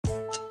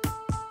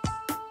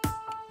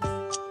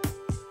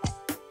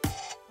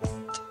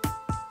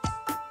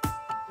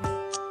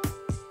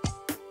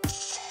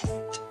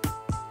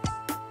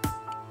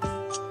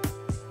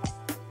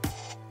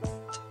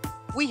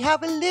we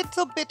have a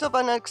little bit of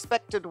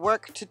unexpected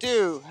work to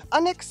do.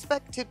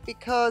 Unexpected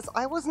because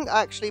I wasn't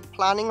actually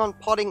planning on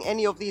potting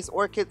any of these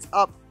orchids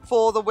up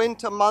for the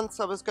winter months.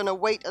 I was going to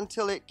wait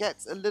until it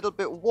gets a little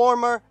bit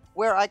warmer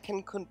where I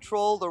can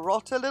control the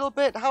rot a little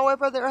bit.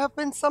 However, there have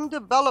been some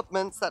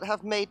developments that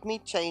have made me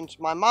change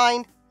my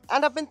mind.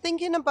 And I've been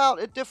thinking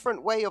about a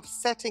different way of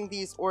setting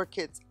these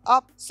orchids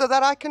up so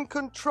that I can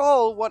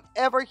control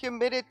whatever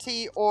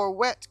humidity or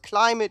wet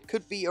climate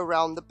could be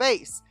around the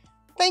base.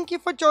 Thank you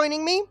for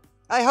joining me.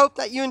 I hope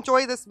that you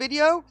enjoy this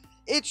video.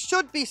 It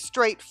should be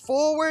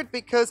straightforward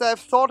because I've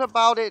thought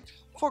about it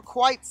for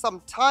quite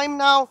some time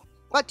now.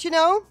 But you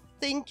know,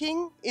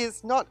 thinking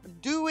is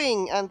not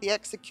doing, and the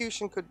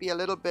execution could be a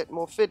little bit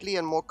more fiddly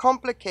and more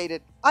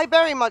complicated. I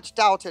very much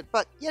doubt it,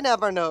 but you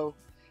never know.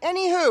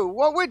 Anywho,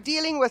 what we're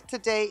dealing with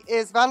today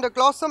is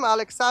Vandoglossum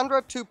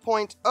Aleksandra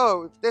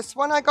 2.0. This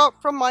one I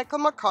got from Michael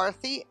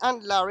McCarthy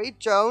and Larry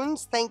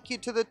Jones. Thank you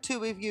to the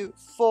two of you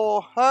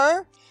for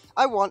her.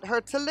 I want her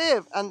to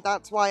live, and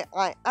that's why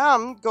I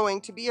am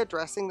going to be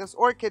addressing this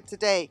orchid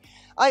today.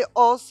 I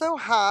also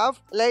have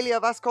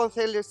Cattleya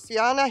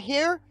vascocelosiana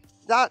here.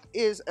 That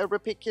is a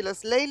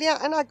Rapiculus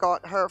Laelia, and I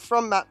got her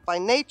from Matt by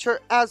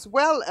Nature, as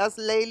well as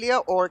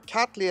Laelia or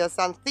Cattleya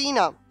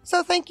xanthina.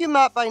 So thank you,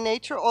 Matt by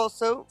Nature,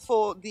 also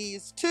for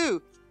these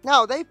two.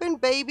 Now, they've been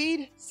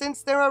babied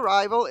since their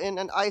arrival in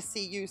an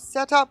ICU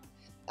setup,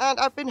 and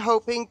I've been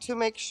hoping to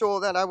make sure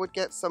that I would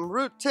get some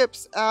root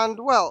tips, and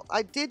well,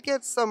 I did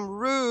get some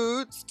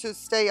roots to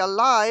stay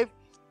alive,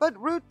 but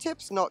root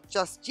tips not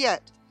just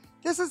yet.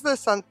 This is the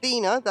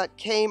xanthina that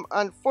came,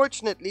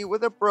 unfortunately,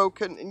 with a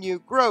broken new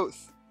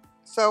growth.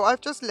 So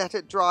I've just let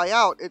it dry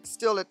out. It's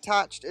still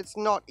attached. It's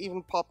not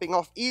even popping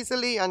off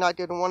easily, and I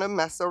didn't want to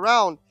mess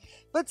around.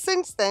 But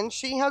since then,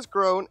 she has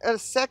grown a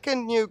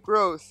second new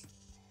growth,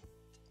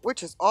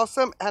 which is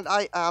awesome, and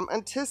I am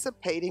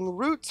anticipating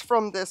roots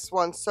from this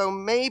one. So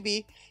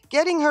maybe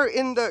getting her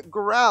in the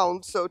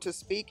ground, so to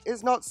speak,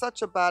 is not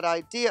such a bad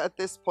idea at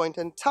this point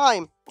in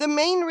time. The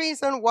main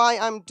reason why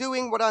I'm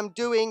doing what I'm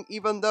doing,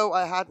 even though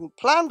I hadn't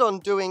planned on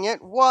doing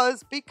it,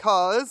 was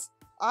because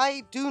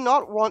I do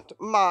not want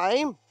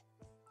my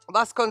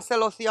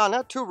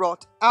vascocelosiana to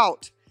rot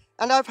out.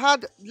 And I've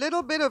had a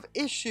little bit of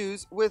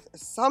issues with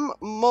some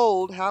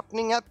mold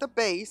happening at the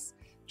base,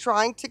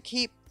 trying to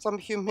keep some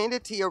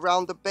humidity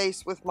around the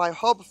base with my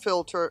hob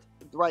filter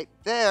right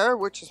there,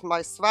 which is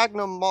my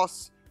sphagnum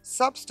moss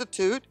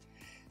substitute.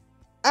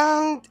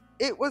 And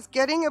it was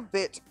getting a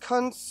bit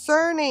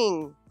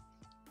concerning.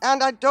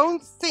 And I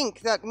don't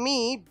think that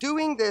me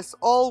doing this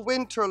all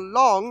winter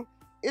long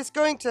is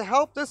going to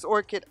help this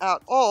orchid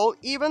at all,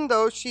 even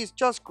though she's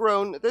just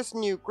grown this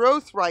new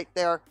growth right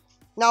there.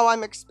 Now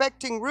I'm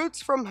expecting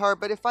roots from her,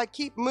 but if I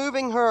keep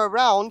moving her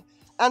around,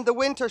 and the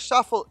winter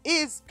shuffle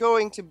is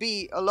going to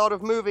be a lot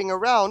of moving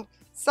around,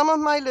 some of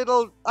my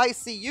little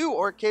ICU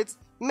orchids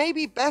may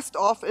be best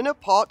off in a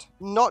pot,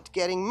 not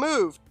getting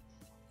moved.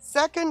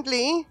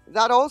 Secondly,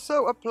 that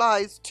also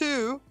applies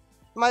to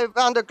my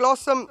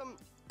Vandoglossum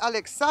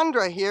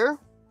Aleksandra here,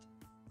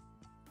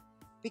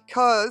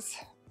 because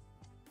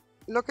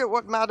look at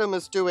what Madam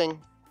is doing.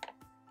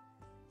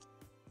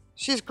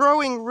 She's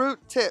growing root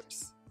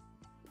tips.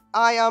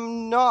 I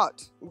am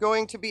not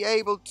going to be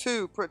able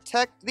to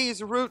protect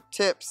these root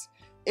tips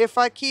if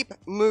I keep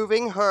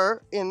moving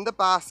her in the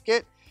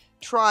basket,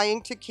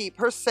 trying to keep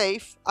her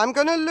safe. I'm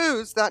going to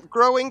lose that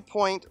growing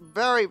point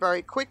very,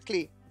 very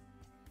quickly.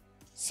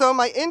 So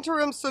my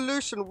interim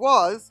solution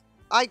was,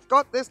 I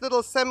got this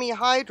little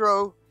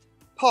semi-hydro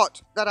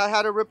pot that I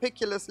had a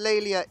Rapiculus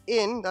Laelia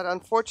in, that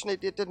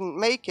unfortunately didn't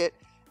make it,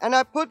 and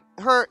I put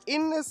her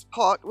in this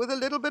pot with a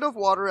little bit of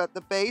water at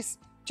the base,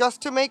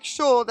 just to make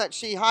sure that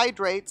she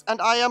hydrates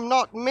and I am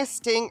not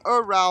misting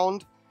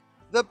around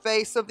the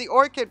base of the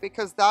orchid,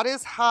 because that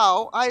is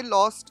how I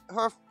lost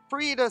her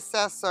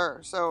predecessor.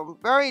 So I'm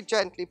very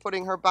gently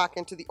putting her back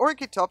into the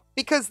orchitop,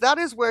 because that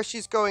is where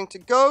she's going to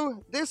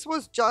go. This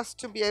was just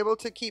to be able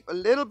to keep a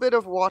little bit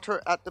of water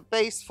at the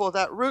base for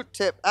that root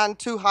tip and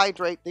to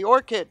hydrate the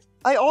orchid.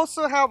 I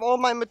also have all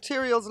my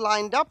materials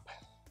lined up.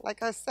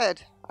 Like I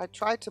said, I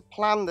try to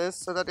plan this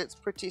so that it's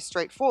pretty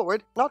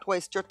straightforward, not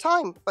waste your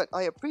time, but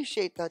I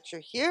appreciate that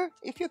you're here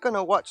if you're going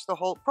to watch the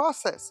whole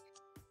process.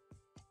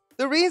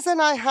 The reason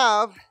I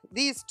have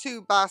these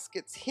two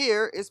baskets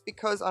here is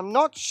because I'm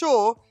not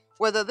sure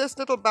whether this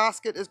little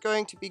basket is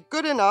going to be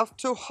good enough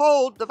to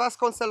hold the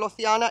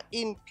vascocelosiana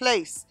in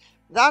place.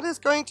 That is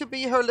going to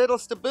be her little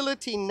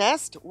stability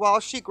nest while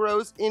she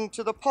grows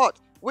into the pot,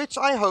 which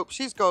I hope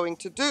she's going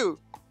to do.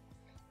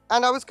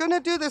 And I was going to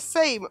do the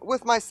same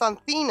with my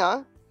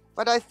xanthina,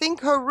 but I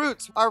think her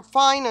roots are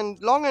fine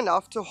and long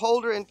enough to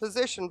hold her in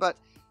position. But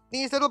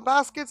these little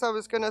baskets, I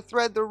was going to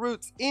thread the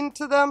roots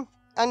into them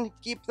and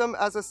keep them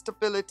as a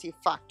stability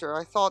factor.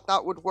 I thought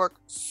that would work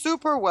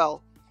super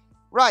well.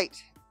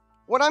 Right,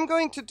 what I'm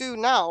going to do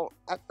now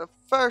at the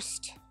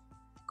first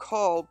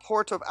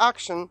port of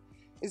action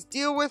is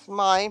deal with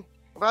my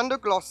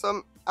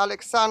Vandoglossum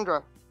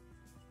Aleksandra.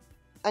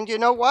 And you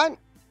know what?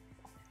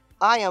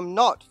 I am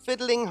not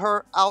fiddling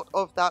her out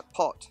of that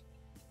pot.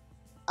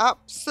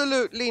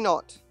 Absolutely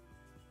not.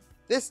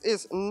 This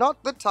is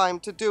not the time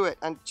to do it.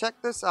 And check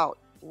this out.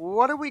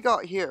 What do we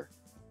got here?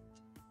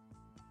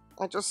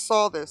 I just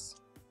saw this.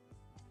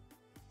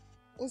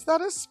 Is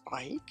that a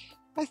spike?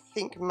 I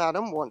think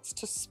Madam wants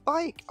to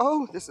spike.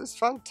 Oh, this is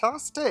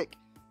fantastic.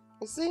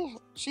 You see,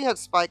 she had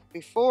spiked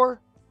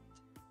before.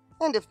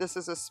 And if this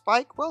is a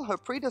spike, well, her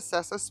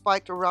predecessor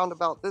spiked around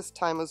about this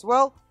time as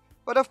well.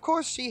 But of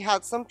course, she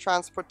had some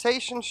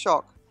transportation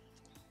shock.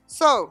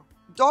 So,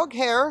 dog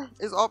hair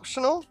is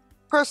optional.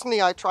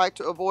 Personally, I try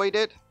to avoid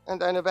it,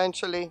 and then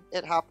eventually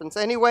it happens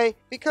anyway,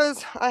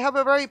 because I have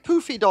a very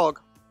poofy dog.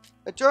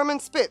 A German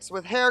Spitz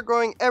with hair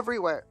going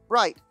everywhere.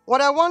 Right,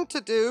 what I want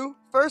to do,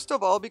 first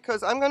of all,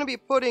 because I'm going to be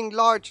putting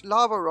large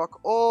lava rock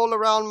all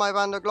around my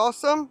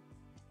Vandoglossum,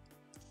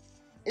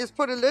 is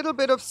put a little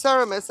bit of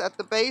Seramis at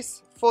the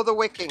base for the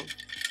wicking.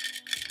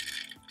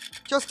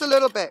 Just a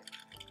little bit.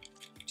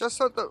 Just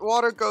so the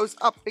water goes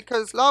up,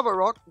 because lava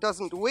rock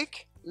doesn't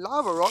wick.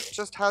 Lava rock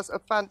just has a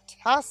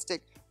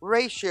fantastic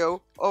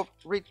ratio of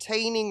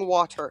retaining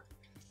water,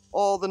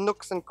 all the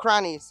nooks and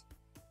crannies.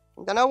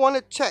 And then I want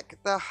to check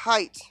the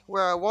height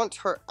where I want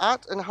her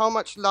at and how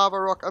much lava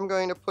rock I'm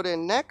going to put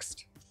in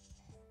next.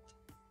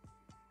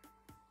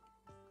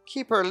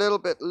 Keep her a little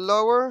bit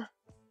lower.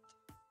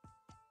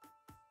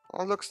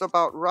 That looks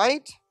about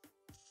right.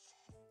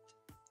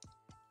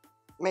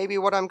 Maybe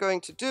what I'm going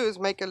to do is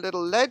make a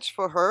little ledge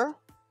for her.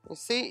 You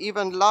see,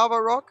 even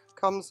lava rock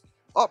comes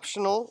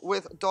optional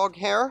with dog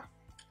hair.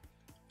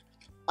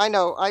 I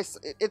know,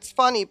 it's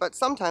funny, but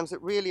sometimes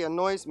it really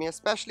annoys me,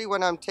 especially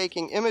when I'm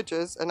taking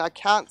images and I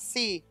can't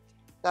see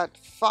that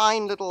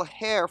fine little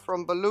hair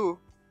from Baloo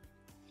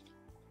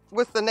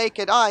with the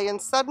naked eye,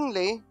 and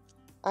suddenly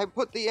I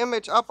put the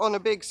image up on a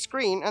big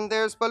screen and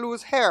there's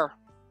Baloo's hair.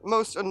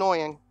 Most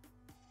annoying.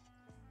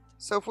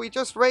 So if we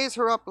just raise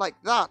her up like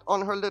that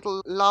on her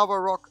little lava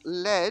rock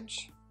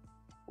ledge,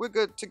 we're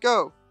good to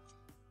go.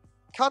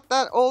 Cut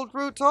that old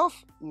root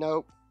off?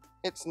 No,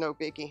 it's no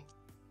biggie.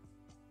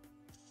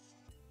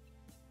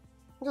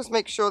 Just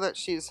make sure that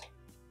she's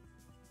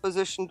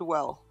positioned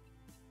well.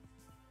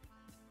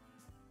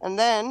 And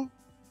then,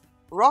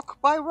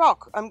 rock by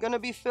rock, I'm going to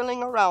be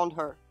filling around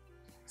her.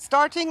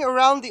 Starting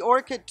around the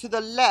orchid to the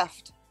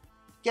left,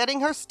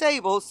 getting her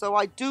stable so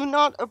I do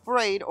not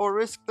abrade or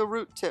risk the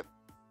root tip.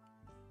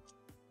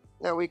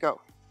 There we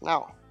go.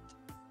 Now,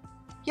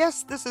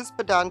 yes, this is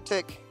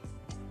pedantic,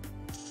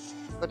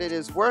 but it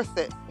is worth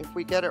it if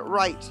we get it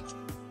right.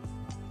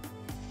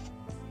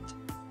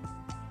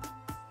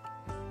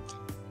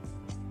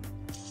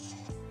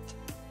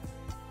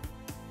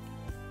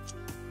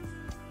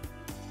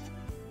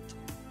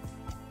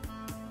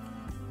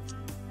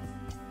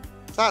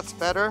 That's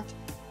better.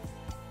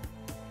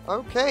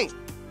 Okay.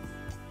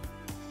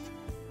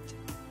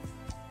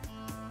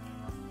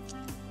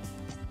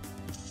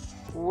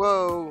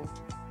 Whoa.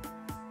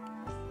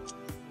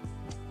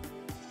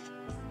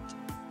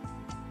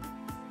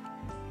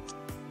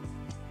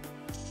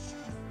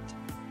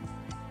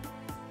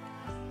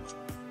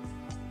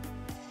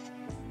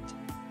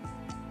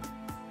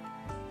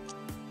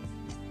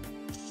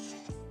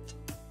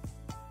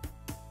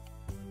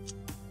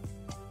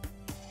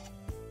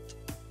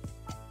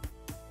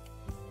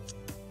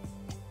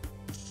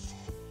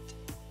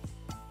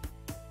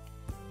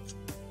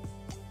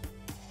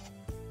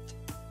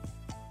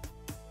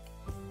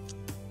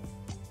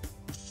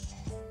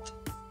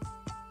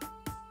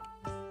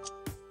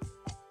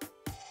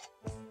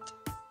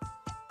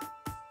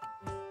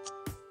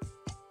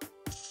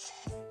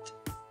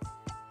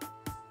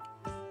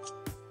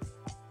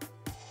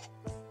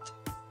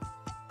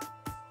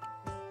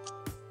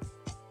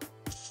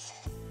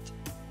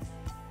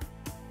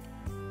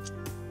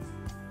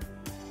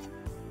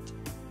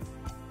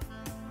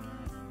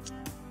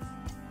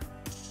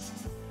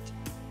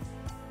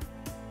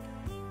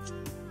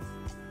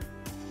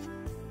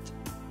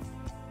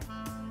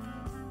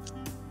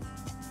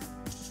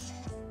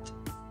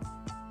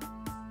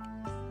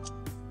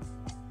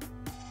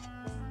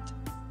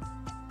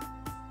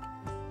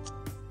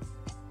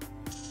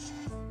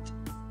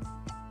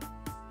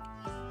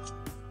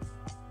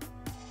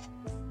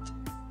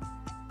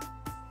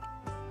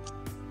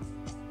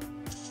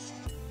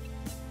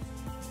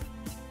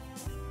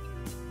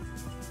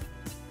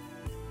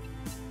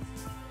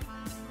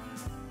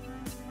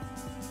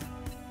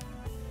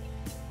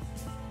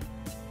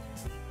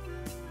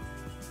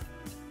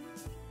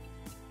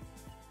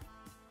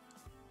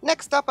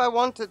 Next up, I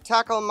want to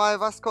tackle my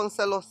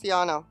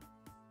vascocelosiana.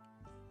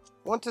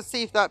 Want to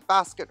see if that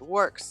basket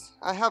works.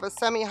 I have a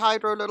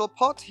semi-hydro little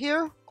pot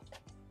here.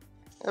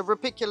 A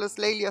Rapiculus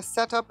Laelia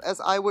setup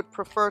as I would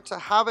prefer to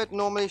have it.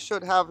 Normally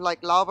should have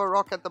like lava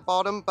rock at the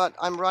bottom, but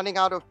I'm running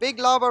out of big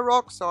lava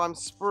rock, so I'm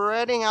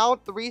spreading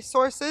out the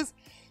resources.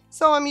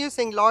 So I'm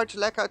using large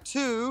leca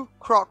to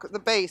crock the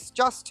base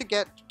just to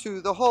get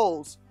to the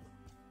holes.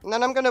 And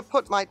then I'm going to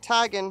put my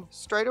tag in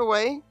straight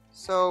away,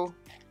 so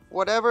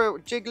whatever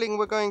jiggling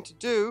we're going to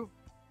do,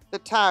 the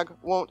tag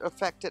won't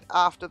affect it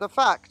after the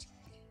fact.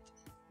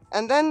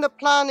 And then the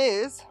plan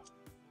is,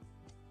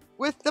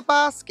 with the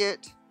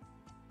basket,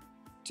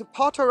 to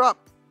pot her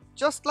up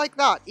just like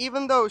that,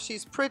 even though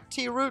she's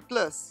pretty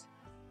rootless.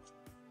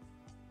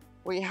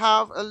 We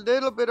have a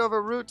little bit of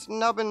a root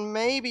nubbin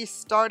maybe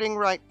starting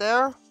right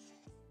there.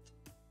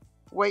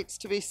 Waits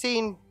to be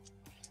seen.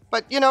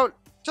 But you know,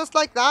 just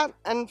like that,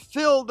 and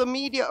fill the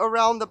media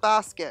around the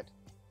basket.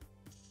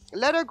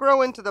 Let her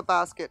grow into the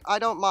basket, I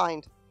don't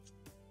mind.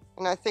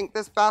 And I think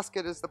this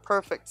basket is the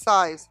perfect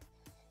size.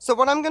 So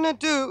what I'm going to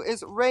do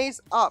is raise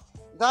up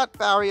that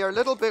barrier a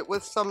little bit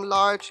with some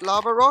large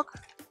lava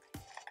rock.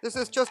 This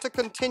is just a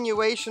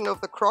continuation of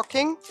the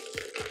crocking.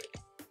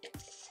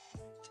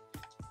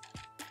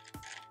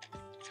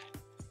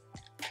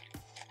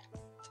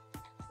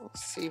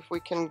 Let's see if we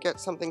can get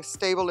something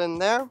stable in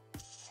there.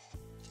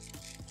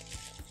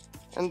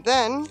 And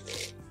then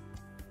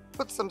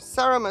put some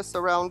Seramis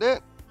around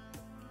it.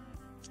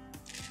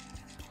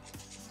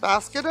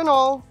 Basket and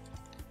all.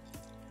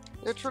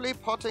 Literally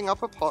potting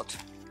up a pot.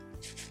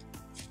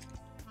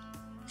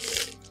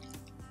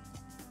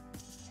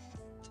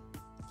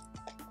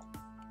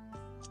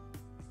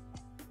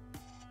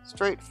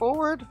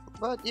 Straightforward,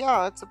 but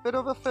yeah, it's a bit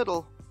of a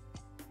fiddle.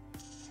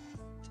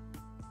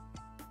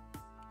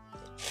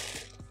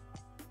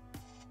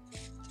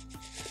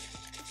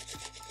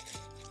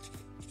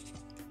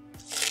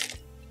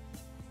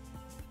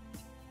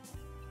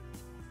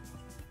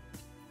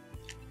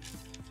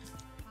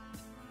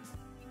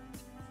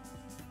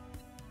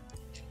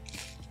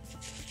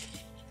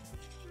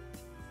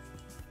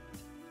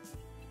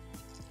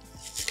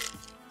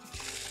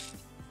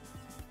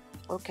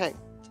 Okay,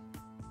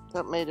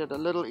 that made it a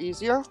little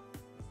easier.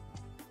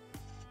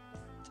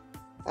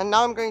 And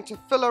now I'm going to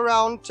fill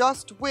around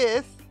just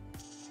with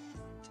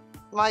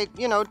my,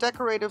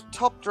 decorative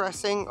top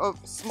dressing of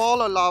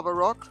smaller lava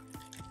rock,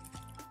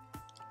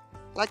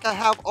 like I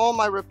have all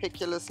my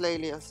Rapiculus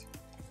Lalias.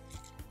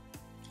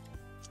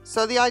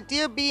 So the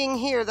idea being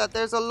here that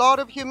there's a lot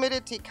of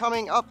humidity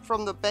coming up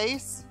from the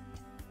base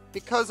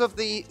because of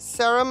the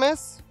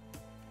Seramis,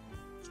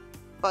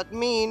 but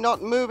me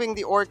not moving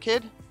the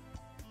orchid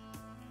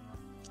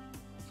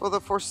for the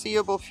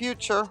foreseeable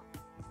future,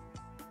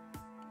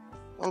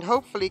 and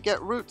hopefully get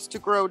roots to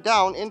grow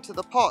down into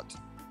the pot.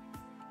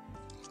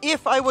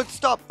 If I would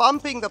stop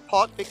bumping the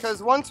pot,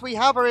 because once we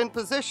have her in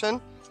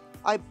position,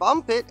 I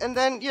bump it and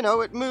then,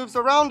 it moves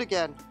around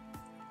again.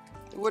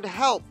 It would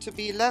help to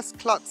be less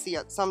klutzy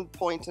at some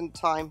point in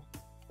time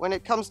when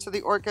it comes to the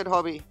orchid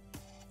hobby.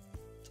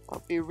 That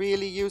would be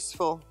really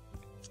useful.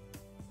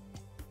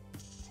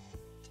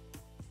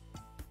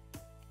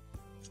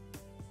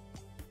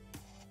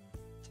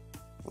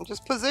 I'm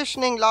just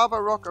positioning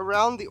lava rock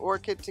around the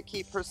orchid to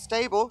keep her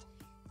stable.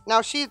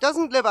 Now she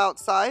doesn't live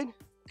outside.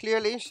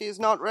 Clearly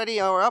she's not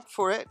ready or up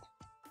for it.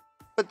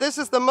 But this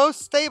is the most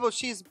stable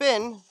she's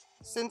been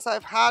since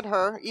I've had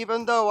her,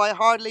 even though I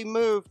hardly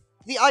moved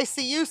the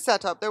ICU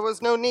setup. There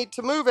was no need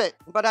to move it.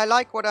 But I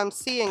like what I'm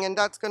seeing, and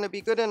that's going to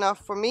be good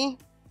enough for me.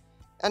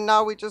 And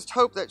now we just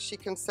hope that she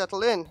can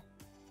settle in.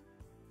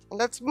 And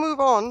let's move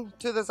on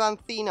to the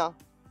xanthina.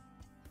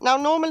 Now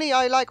normally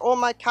I like all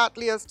my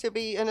Cattleyas to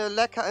be in a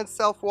Leca and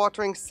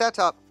self-watering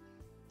setup.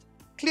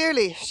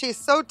 Clearly she's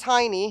so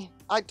tiny,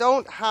 I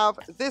don't have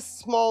this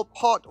small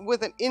pot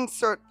with an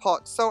insert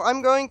pot. So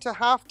I'm going to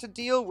have to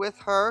deal with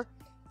her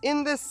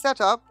in this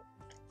setup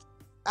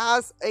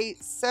as a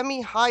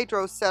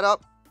semi-hydro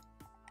setup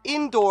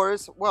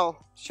indoors.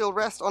 Well, she'll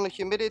rest on a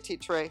humidity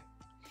tray.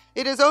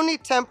 It is only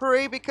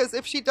temporary because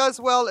if she does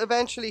well,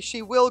 eventually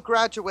she will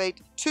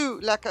graduate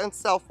to Leca and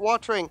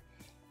self-watering.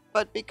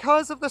 But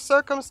because of the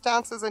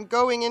circumstances and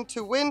going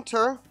into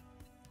winter,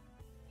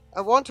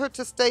 I want her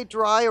to stay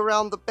dry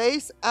around the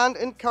base and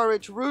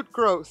encourage root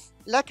growth.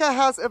 Leca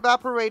has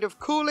evaporative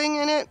cooling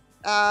in it,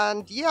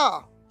 and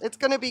yeah, it's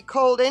going to be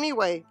cold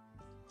anyway.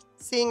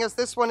 Seeing as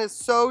this one is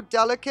so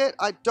delicate,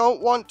 I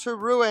don't want to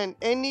ruin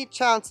any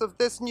chance of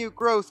this new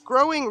growth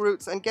growing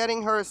roots and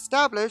getting her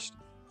established.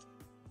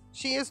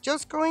 She is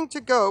just going to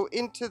go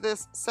into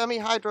this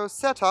semi-hydro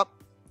setup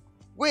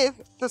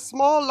with the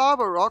small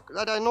lava rock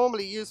that I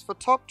normally use for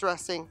top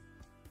dressing.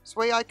 This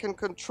way I can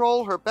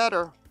control her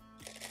better.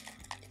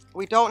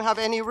 We don't have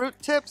any root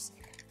tips.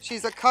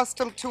 She's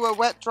accustomed to a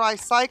wet-dry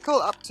cycle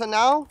up to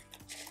now.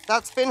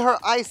 That's been her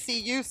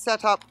ICU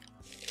setup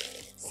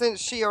since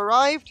she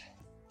arrived.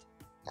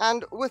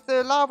 And with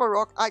the lava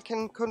rock, I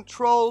can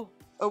control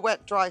a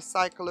wet-dry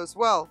cycle as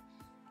well.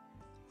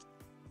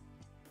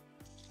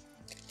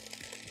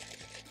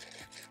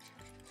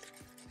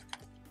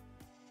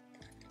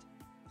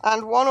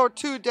 And one or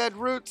two dead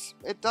roots,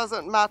 it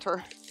doesn't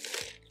matter.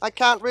 I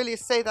can't really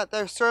say that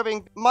they're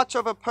serving much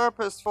of a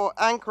purpose for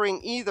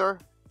anchoring either,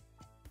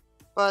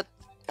 but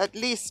at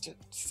least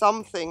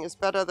something is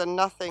better than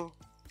nothing.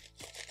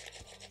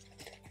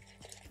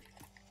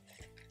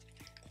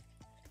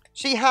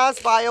 She has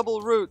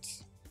viable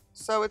roots,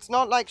 so it's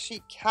not like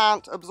she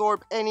can't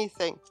absorb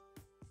anything.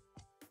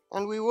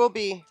 And we will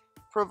be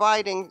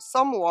providing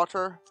some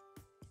water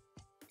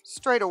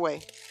straight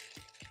away.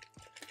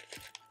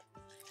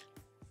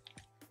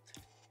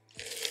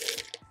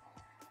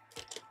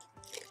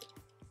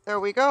 There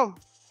we go.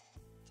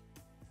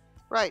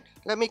 Right,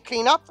 let me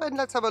clean up and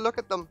let's have a look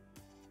at them.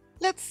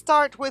 Let's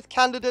start with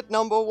candidate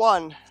number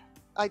 1.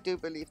 I do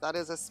believe that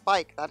is a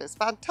spike. That is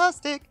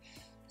fantastic.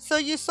 So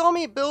you saw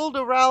me build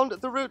around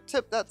the root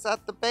tip that's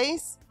at the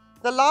base.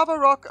 The lava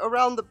rock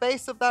around the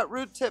base of that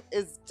root tip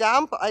is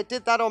damp. I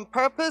did that on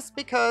purpose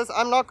because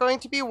I'm not going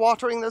to be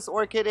watering this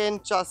orchid in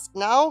just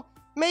now,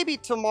 maybe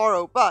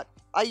tomorrow, but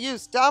I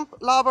used damp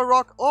lava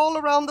rock all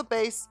around the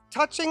base,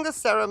 touching the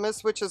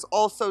Seramis, which is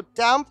also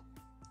damp,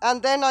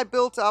 and then I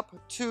built up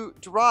to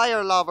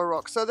drier lava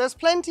rock. So there's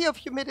plenty of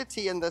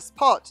humidity in this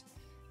pot.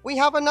 We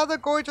have another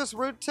gorgeous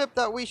root tip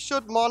that we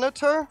should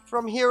monitor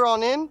from here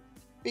on in,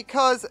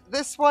 because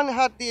this one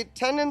had the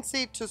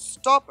tendency to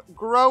stop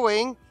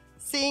growing,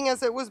 seeing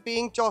as it was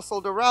being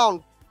jostled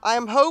around. I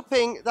am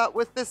hoping that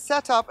with this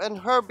setup and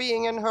her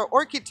being in her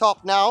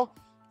orchitop now,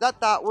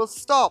 that will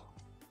stop.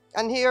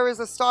 And here is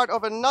a start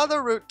of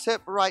another root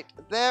tip right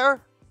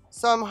there.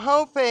 So I'm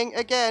hoping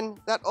again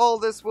that all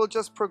this will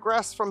just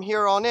progress from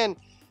here on in.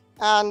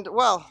 And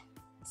well,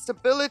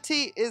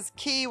 stability is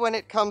key when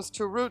it comes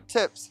to root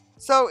tips.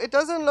 So it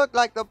doesn't look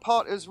like the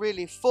pot is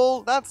really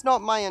full. That's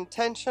not my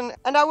intention.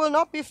 And I will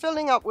not be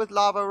filling up with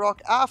lava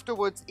rock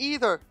afterwards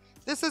either.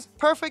 This is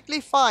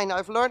perfectly fine.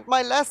 I've learned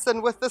my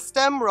lesson with the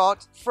stem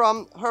rot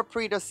from her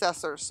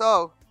predecessor.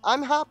 So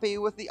I'm happy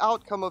with the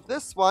outcome of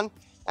this one.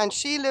 And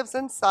she lives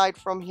inside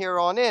from here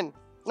on in.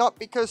 Not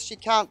because she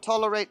can't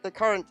tolerate the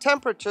current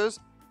temperatures,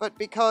 but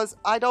because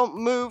I don't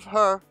move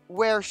her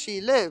where she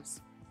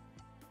lives.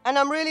 And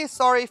I'm really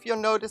sorry if you're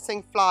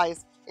noticing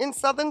flies. In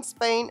southern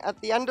Spain,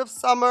 at the end of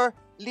summer,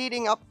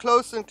 leading up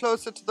closer and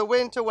closer to the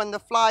winter, when the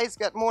flies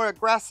get more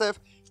aggressive,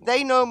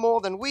 they know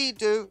more than we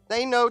do.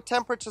 They know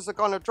temperatures are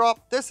going to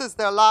drop. This is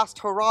their last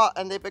hurrah,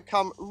 and they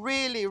become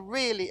really,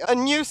 really a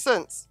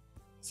nuisance.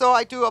 So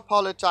I do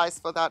apologize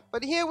for that.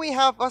 But here we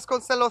have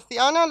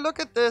vascocelosiana. Look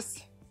at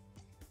this.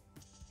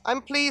 I'm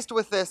pleased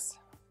with this.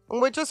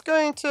 And we're just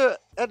going to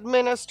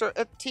administer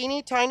a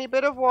teeny tiny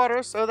bit of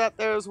water so that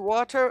there's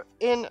water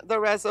in the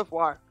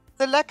reservoir.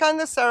 The Leca and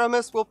the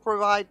Seramis will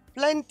provide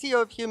plenty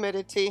of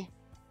humidity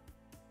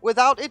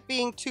without it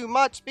being too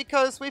much,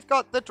 because we've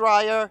got the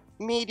drier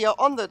media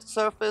on the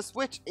surface,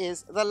 which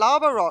is the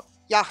lava rock.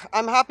 Yeah,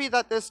 I'm happy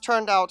that this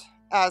turned out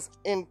as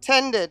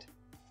intended.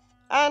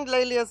 And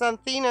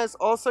xanthina is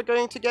also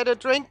going to get a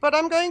drink, but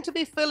I'm going to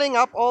be filling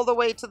up all the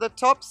way to the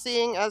top,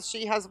 seeing as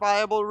she has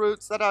viable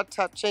roots that are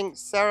touching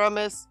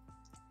Seramis,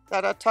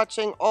 that are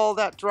touching all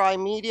that dry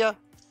media.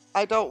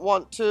 I don't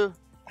want to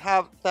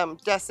have them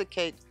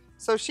desiccate.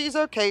 So she's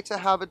okay to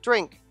have a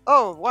drink.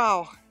 Oh,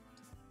 wow.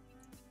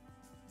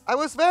 I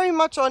was very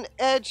much on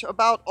edge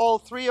about all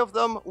 3 of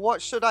them.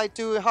 What should I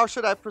do? How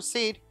should I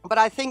proceed? But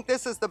I think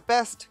this is the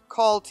best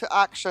call to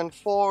action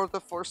for the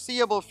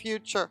foreseeable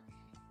future.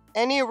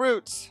 Any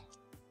roots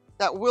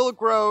that will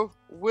grow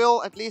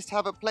will at least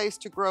have a place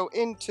to grow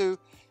into,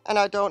 and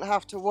I don't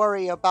have to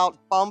worry about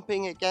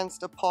bumping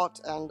against a pot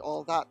and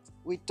all that.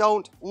 We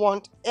don't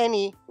want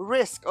any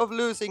risk of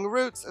losing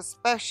roots,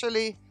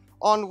 especially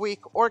on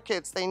weak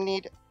orchids. They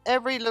need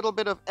every little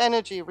bit of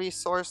energy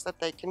resource that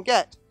they can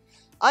get.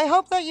 I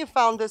hope that you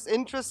found this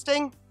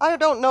interesting. I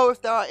don't know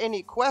if there are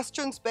any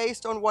questions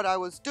based on what I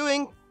was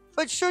doing,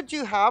 but should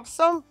you have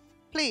some,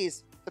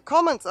 please, the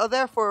comments are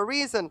there for a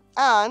reason.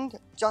 And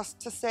just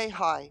to say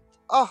hi.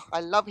 Oh,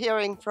 I love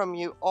hearing from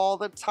you all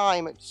the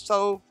time. It's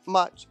so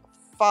much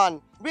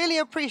fun. Really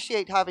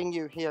appreciate having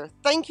you here.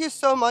 Thank you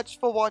so much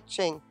for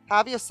watching.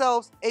 Have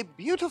yourselves a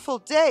beautiful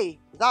day.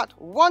 That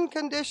one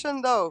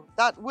condition though,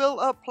 that will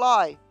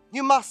apply.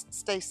 You must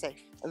stay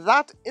safe.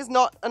 That is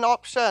not an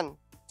option.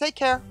 Take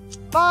care.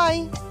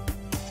 Bye.